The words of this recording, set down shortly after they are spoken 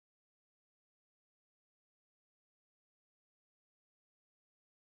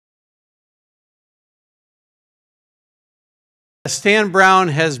Stan Brown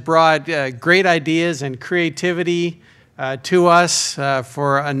has brought great ideas and creativity to us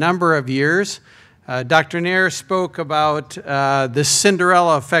for a number of years. Dr. Nair spoke about the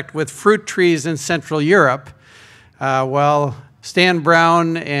Cinderella effect with fruit trees in Central Europe. Well, Stan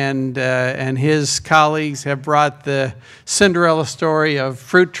Brown and his colleagues have brought the Cinderella story of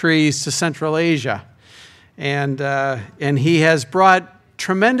fruit trees to Central Asia. And he has brought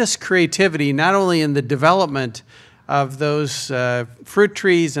tremendous creativity, not only in the development of those fruit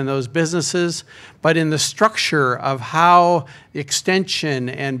trees and those businesses, but in the structure of how extension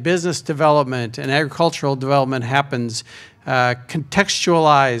and business development and agricultural development happens,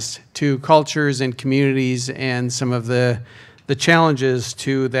 contextualized to cultures and communities and some of the challenges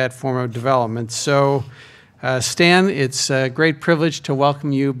to that form of development. So, Stan, it's a great privilege to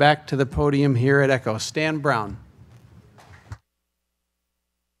welcome you back to the podium here at ECHO. Stan Brown.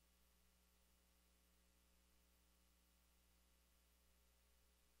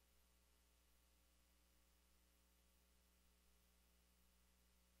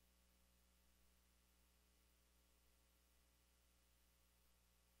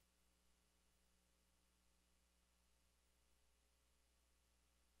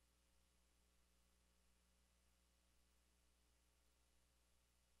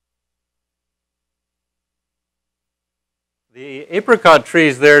 The apricot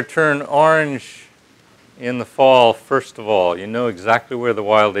trees there turn orange in the fall, first of all. You know exactly where the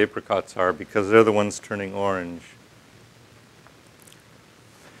wild apricots are because they're the ones turning orange.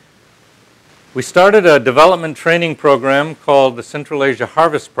 We started a development training program called the Central Asia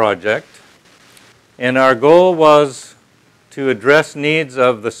Harvest Project, and our goal was to address needs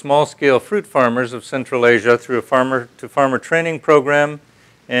of the small-scale fruit farmers of Central Asia through a farmer-to-farmer training program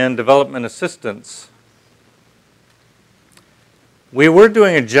and development assistance. We were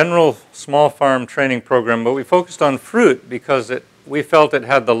doing a general small farm training program, but we focused on fruit because we felt it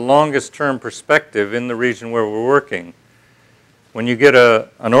had the longest term perspective in the region where we're working. When you get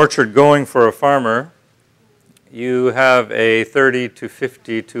an orchard going for a farmer, you have a 30 to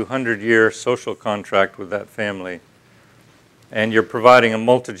 50 to 100-year social contract with that family, and you're providing a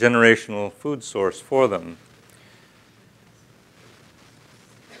multi-generational food source for them.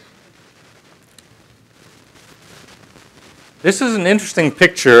 This is an interesting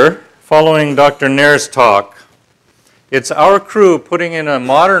picture following Dr. Nair's talk. It's our crew putting in a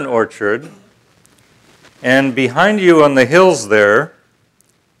modern orchard, and behind you on the hills there,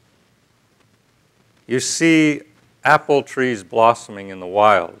 you see apple trees blossoming in the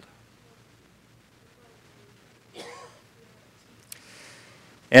wild.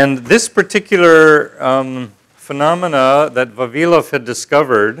 And this particular phenomena that Vavilov had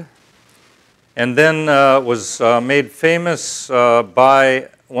discovered and then was made famous by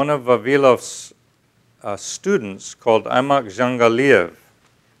one of Vavilov's students called Aimak Zhangaliev,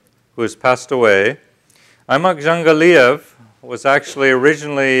 who has passed away. Aimak Zhangaliev was actually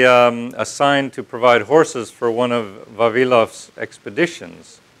originally assigned to provide horses for one of Vavilov's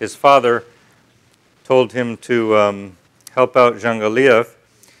expeditions. His father told him to help out Zhangaliev,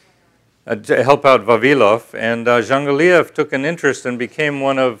 to help out Vavilov, and Zhangaliev took an interest and became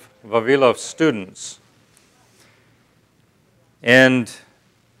one of Vavilov's students. And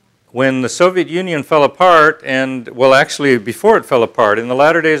when the Soviet Union fell apart, and well, actually before it fell apart, in the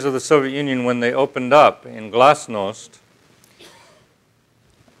latter days of the Soviet Union when they opened up in Glasnost,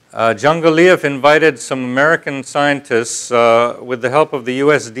 Zhangaliev invited some American scientists with the help of the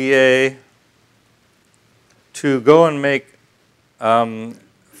USDA to go and make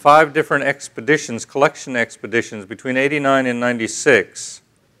 5 different expeditions, collection expeditions between '89 and '96.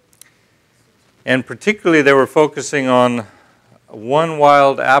 And particularly they were focusing on one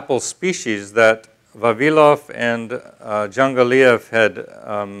wild apple species that Vavilov and Zhangaliev had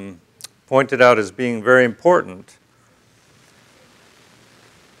pointed out as being very important.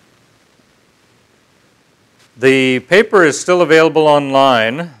 The paper is still available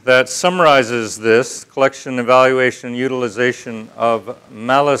online that summarizes this collection, evaluation, and utilization of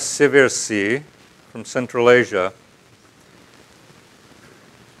Malus sieversii from Central Asia.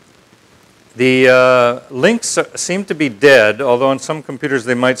 The links seem to be dead, although on some computers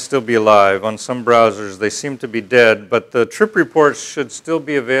they might still be alive. On some browsers they seem to be dead, but the trip reports should still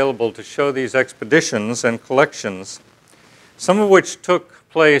be available to show these expeditions and collections, some of which took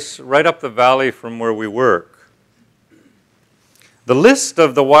place right up the valley from where we work. The list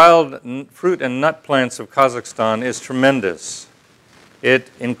of the wild fruit and nut plants of Kazakhstan is tremendous. It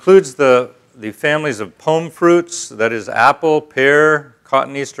includes the families of pome fruits, that is apple, pear,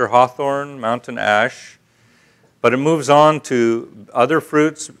 cotton Easter hawthorn, mountain ash, but it moves on to other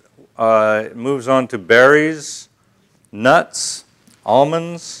fruits, it moves on to berries, nuts,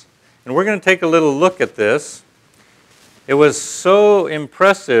 almonds, and we're going to take a little look at this. It was so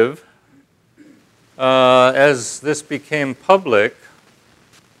impressive as this became public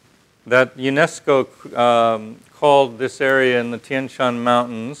that UNESCO called this area in the Tian Shan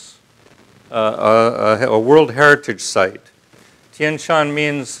Mountains a World Heritage Site. Tian Shan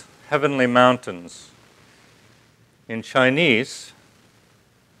means heavenly mountains in Chinese.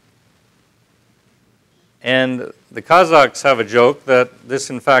 And the Kazakhs have a joke that this,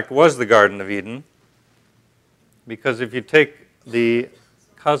 in fact, was the Garden of Eden, because if you take the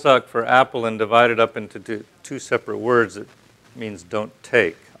Kazakh for apple and divide it up into two separate words, it means don't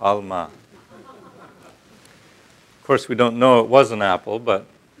take, alma. Of course, we don't know it was an apple, but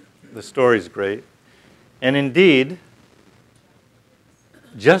the story's great. And indeed,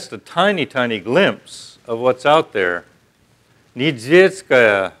 just a tiny, tiny glimpse of what's out there.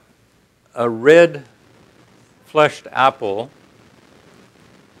 Nidzhetskaya, a red fleshed apple,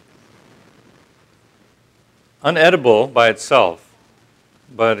 unedible by itself,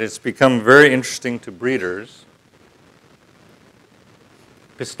 but it's become very interesting to breeders.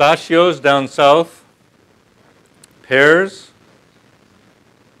 Pistachios down south, pears,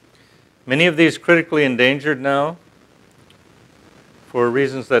 many of these critically endangered now for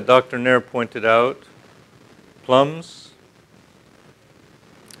reasons that Dr. Nair pointed out. Plums,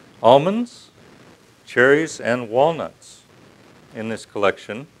 almonds, cherries, and walnuts in this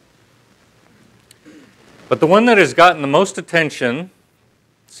collection. But the one that has gotten the most attention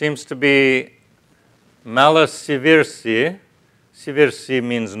seems to be Malasivirsi. Sivirsi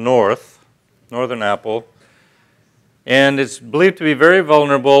means north, northern apple. And it's believed to be very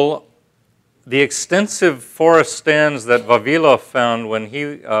vulnerable. The extensive forest stands that Vavilov found when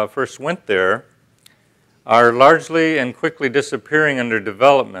he first went there are largely and quickly disappearing under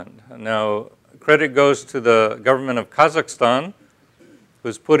development. Now, credit goes to the government of Kazakhstan,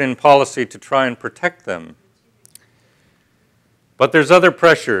 who's put in policy to try and protect them. But there's other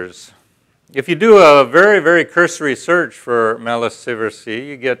pressures. If you do a very, very cursory search for Malus siversi,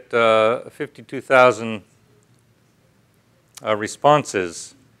 you get 52,000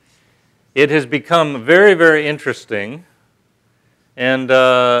 responses. It has become very, very interesting and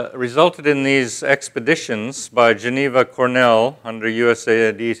resulted in these expeditions by Geneva Cornell under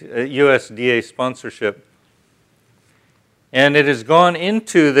USDA sponsorship. And it has gone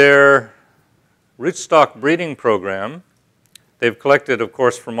into their rootstock breeding program. They've collected, of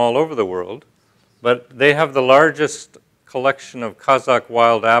course, from all over the world, but they have the largest collection of Kazakh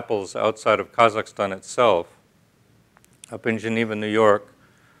wild apples outside of Kazakhstan itself, up in Geneva, New York.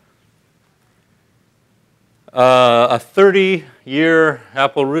 A 30-year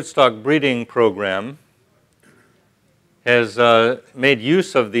apple rootstock breeding program has made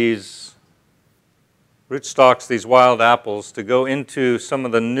use of these rootstocks, these wild apples, to go into some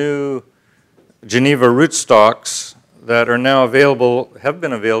of the new Geneva rootstocks that are now available, have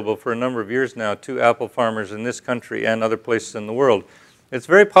been available for a number of years now to apple farmers in this country and other places in the world. It's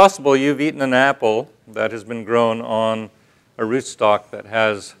very possible you've eaten an apple that has been grown on a rootstock that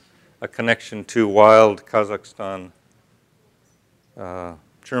has a connection to wild Kazakhstan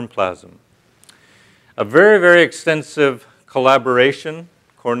germplasm. A very, very extensive collaboration.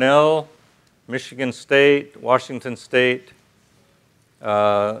 Cornell, Michigan State, Washington State.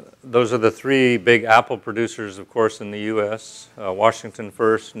 Those are the three big apple producers, of course, in the U.S. Washington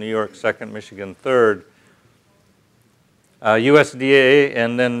first, New York second, Michigan third. USDA,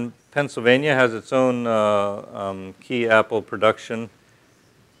 and then Pennsylvania has its own key apple production.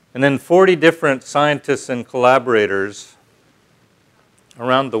 And then 40 different scientists and collaborators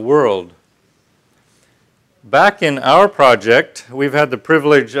around the world. Back in our project, we've had the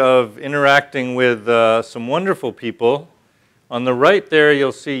privilege of interacting with some wonderful people. On the right there,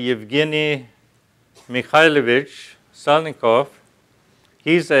 you'll see Yevgeny Mikhailovich Salnikov.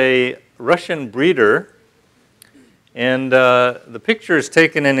 He's a Russian breeder, and the picture is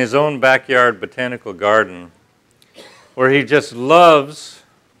taken in his own backyard botanical garden, where he just loves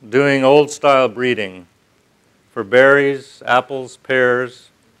doing old-style breeding for berries, apples,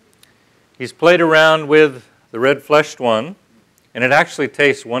 pears. He's played around with the red-fleshed one, and it actually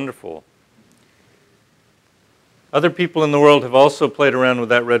tastes wonderful. Other people in the world have also played around with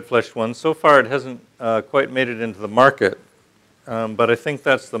that red-fleshed one. So far, it hasn't quite made it into the market, but I think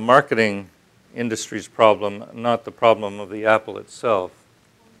that's the marketing industry's problem, not the problem of the apple itself.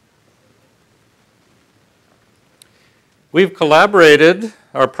 We've collaborated.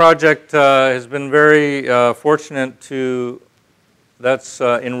 Our project has been very fortunate to, that's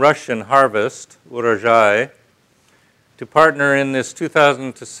in Russian, harvest, urozhai, to partner in this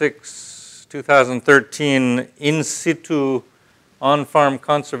 2006 2013 in situ on-farm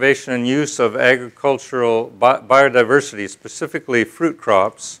conservation and use of agricultural biodiversity, specifically fruit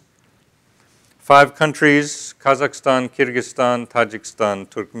crops. 5 countries, Kazakhstan, Kyrgyzstan, Tajikistan,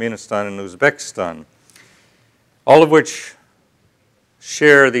 Turkmenistan, and Uzbekistan, all of which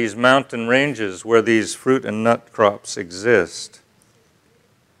share these mountain ranges where these fruit and nut crops exist.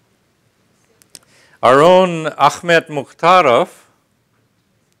 Our own Ahmet Mukhtarov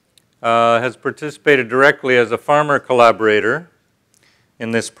has participated directly as a farmer collaborator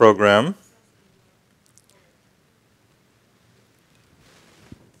in this program.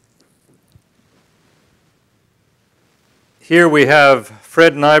 Here we have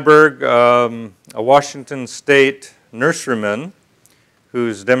Fred Nyberg, a Washington State nurseryman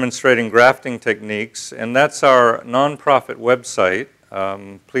who's demonstrating grafting techniques, and that's our nonprofit website.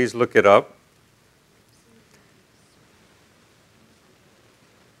 Please look it up.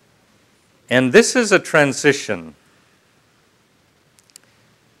 And this is a transition.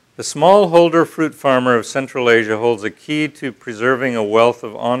 The smallholder fruit farmer of Central Asia holds a key to preserving a wealth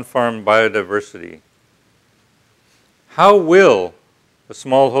of on-farm biodiversity. How will the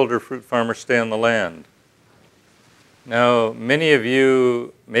smallholder fruit farmer stay on the land? Now, many of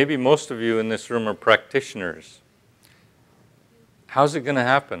you, maybe most of you in this room are practitioners. How's it going to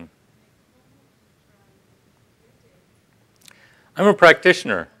happen? I'm a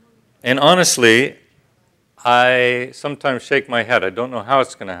practitioner, and honestly, I sometimes shake my head. I don't know how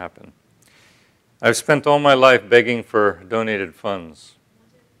it's going to happen. I've spent all my life begging for donated funds,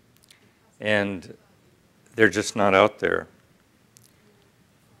 and they're just not out there.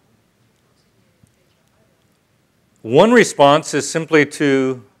 One response is simply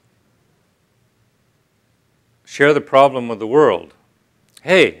to share the problem with the world.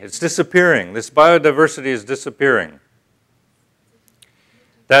 Hey, it's disappearing. This biodiversity is disappearing.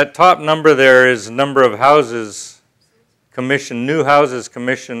 That top number there is the number of houses commissioned, new houses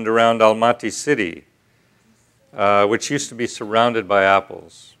commissioned around Almaty city, which used to be surrounded by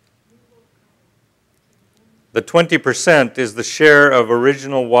apples. The 20% is the share of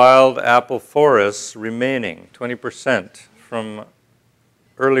original wild apple forests remaining, 20% from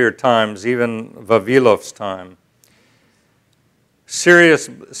earlier times, even Vavilov's time.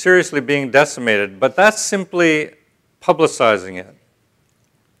 Seriously being decimated, but that's simply publicizing it.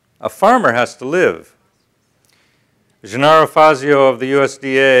 A farmer has to live. Gennaro Fazio of the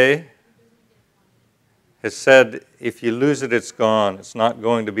USDA has said, if you lose it, it's gone. It's not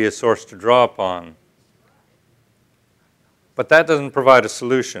going to be a source to draw upon. But that doesn't provide a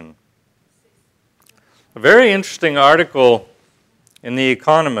solution. A very interesting article in The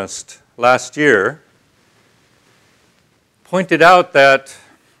Economist last year pointed out that,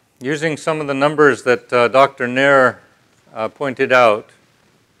 using some of the numbers that Dr. Nair pointed out,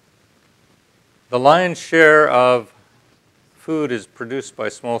 the lion's share of food is produced by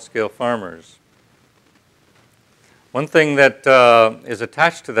small-scale farmers. One thing that is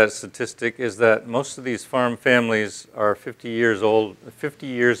attached to that statistic is that most of these farm families are 50 years old, 50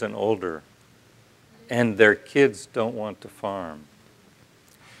 years and older, and their kids don't want to farm.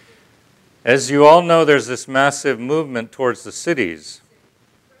 As you all know, there's this massive movement towards the cities.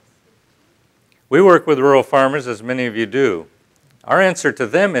 We work with rural farmers, as many of you do. Our answer to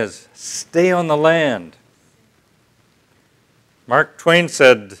them is, stay on the land. Mark Twain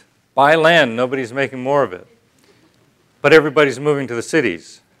said, buy land, nobody's making more of it. But everybody's moving to the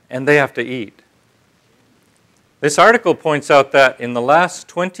cities, and they have to eat. This article points out that in the last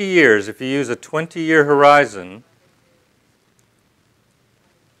 20 years, if you use a 20-year horizon,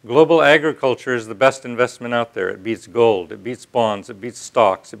 global agriculture is the best investment out there. It beats gold, it beats bonds, it beats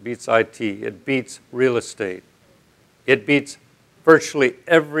stocks, it beats IT, it beats real estate. It beats virtually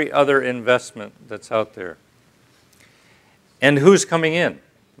every other investment that's out there. And who's coming in?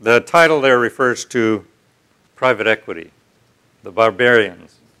 The title there refers to private equity, the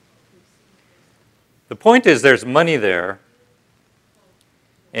barbarians. The point is there's money there,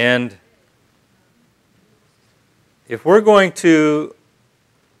 and if we're going to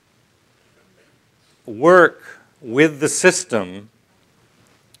work with the system,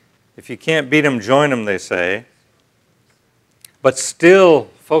 if you can't beat them, join them, they say, but still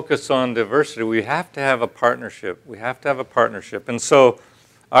focus on diversity, we have to have a partnership. We have to have a partnership. And so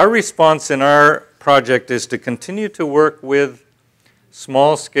our response in our project is to continue to work with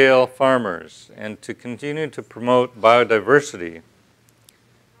small-scale farmers and to continue to promote biodiversity,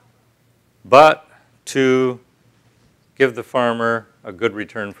 but to give the farmer a good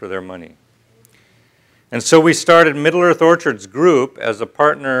return for their money. And so we started Middle Earth Orchards Group as a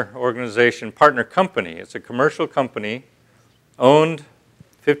partner organization, partner company. It's a commercial company owned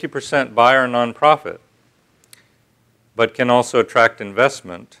 50% buyer nonprofit, but can also attract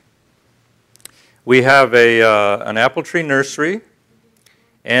investment. We have an apple tree nursery,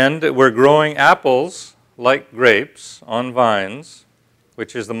 and we're growing apples like grapes on vines,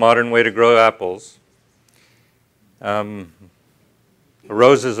 which is the modern way to grow apples. A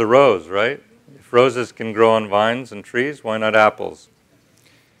rose is a rose, right? If roses can grow on vines and trees, why not apples?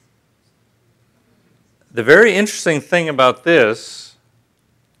 The very interesting thing about this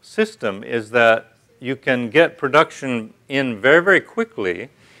system is that you can get production in very, very quickly,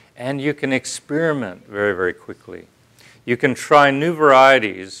 and you can experiment very, very quickly. You can try new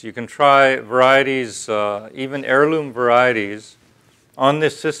varieties. You can try varieties, even heirloom varieties, on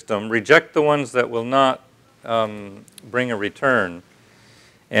this system, reject the ones that will not bring a return,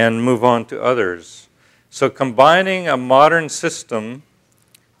 and move on to others. So combining a modern system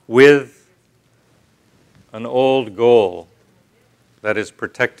with an old goal, that is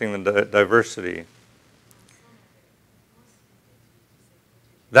protecting the diversity.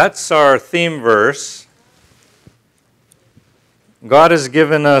 That's our theme verse. God has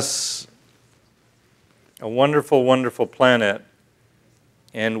given us a wonderful, wonderful planet,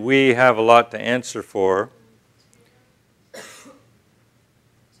 and we have a lot to answer for.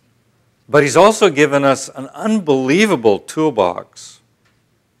 But He's also given us an unbelievable toolbox.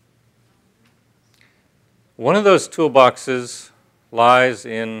 One of those toolboxes lies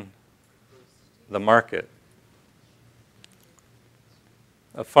in the market.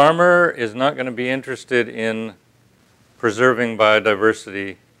 A farmer is not going to be interested in preserving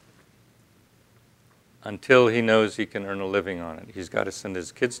biodiversity until he knows he can earn a living on it. He's got to send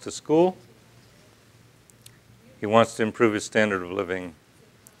his kids to school. He wants to improve his standard of living.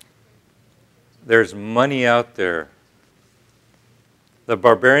 There's money out there. The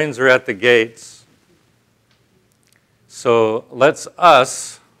barbarians are at the gates. So let's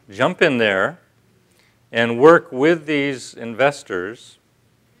us jump in there and work with these investors.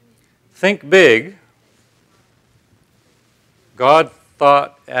 Think big. God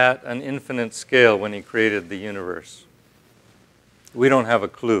thought at an infinite scale when He created the universe. We don't have a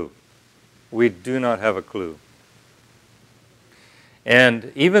clue. We do not have a clue.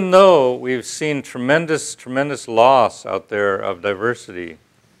 And even though we've seen tremendous, tremendous loss out there of diversity,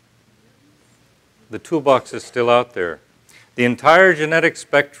 the toolbox is still out there. The entire genetic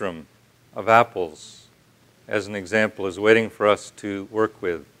spectrum of apples, as an example, is waiting for us to work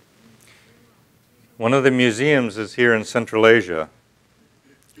with. One of the museums is here in Central Asia.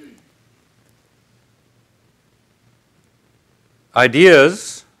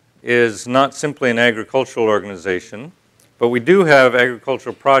 Ideas is not simply an agricultural organization, but we do have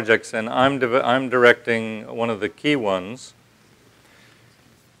agricultural projects, and I'm directing one of the key ones.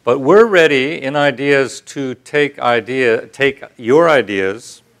 But we're ready in ideas to take your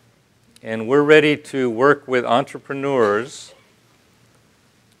ideas, and we're ready to work with entrepreneurs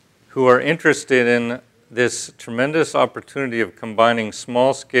who are interested in this tremendous opportunity of combining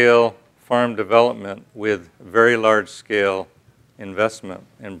small-scale farm development with very large-scale investment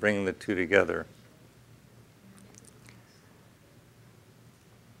and bringing the two together.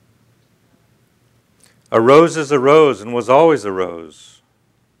 A rose is a rose and was always a rose.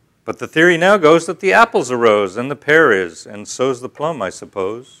 But the theory now goes that the apple's a rose and the pear is, and so's the plum, I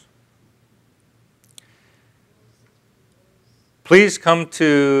suppose. Please come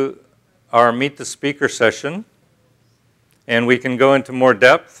to our Meet the Speaker session, and we can go into more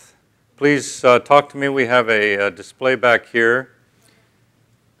depth. Please talk to me. We have a display back here.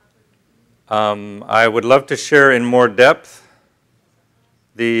 I would love to share in more depth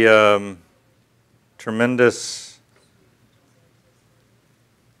the tremendous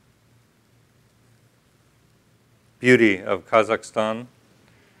beauty of Kazakhstan,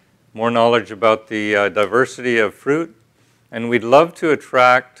 more knowledge about the diversity of fruit, and we'd love to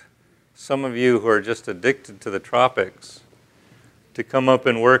attract some of you who are just addicted to the tropics to come up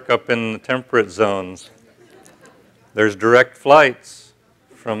and work up in the temperate zones. There's direct flights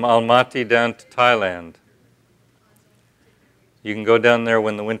from Almaty down to Thailand. You can go down there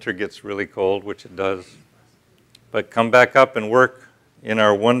when the winter gets really cold, which it does, but come back up and work in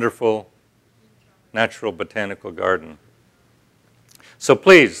our wonderful natural botanical garden. So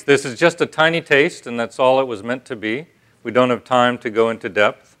please, this is just a tiny taste, and that's all it was meant to be. We don't have time to go into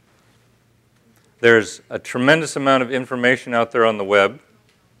depth. There's a tremendous amount of information out there on the web.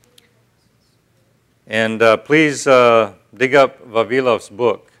 And please dig up Vavilov's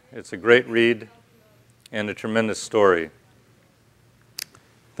book. It's a great read and a tremendous story.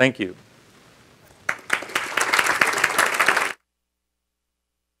 Thank you.